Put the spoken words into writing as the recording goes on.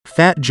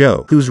Fat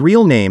Joe, whose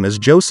real name is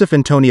Joseph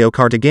Antonio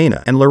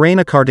Cartagena, and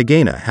Lorena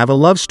Cartagena have a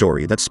love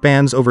story that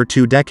spans over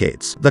 2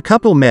 decades. The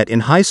couple met in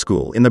high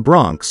school in the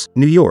Bronx,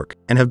 New York,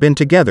 and have been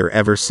together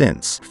ever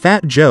since.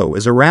 Fat Joe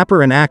is a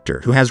rapper and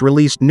actor who has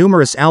released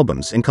numerous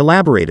albums and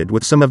collaborated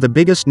with some of the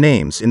biggest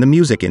names in the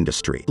music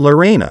industry.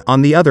 Lorena,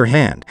 on the other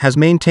hand, has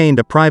maintained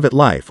a private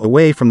life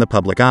away from the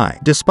public eye.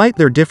 Despite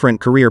their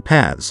different career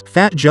paths,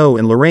 Fat Joe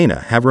and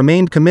Lorena have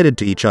remained committed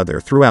to each other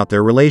throughout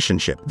their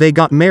relationship. They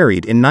got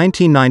married in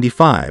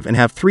 1995 and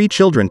have 3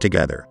 children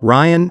together: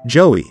 Ryan,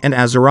 Joey, and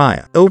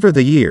Azariah. Over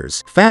the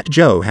years, Fat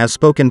Joe has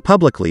spoken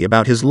publicly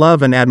about his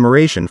love and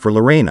admiration for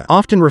Lorena,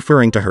 often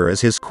referring to her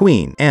as his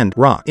queen and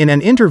rock. In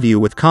an interview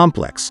with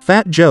Complex,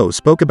 Fat Joe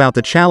spoke about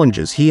the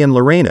challenges he and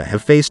Lorena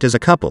have faced as a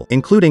couple,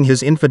 including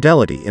his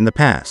infidelity in the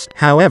past.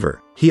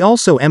 However, he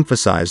also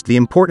emphasized the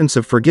importance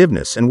of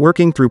forgiveness and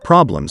working through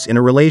problems in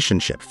a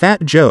relationship.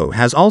 Fat Joe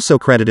has also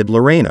credited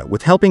Lorena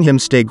with helping him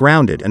stay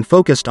grounded and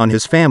focused on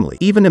his family,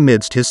 even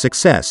amidst his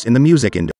success in the music industry.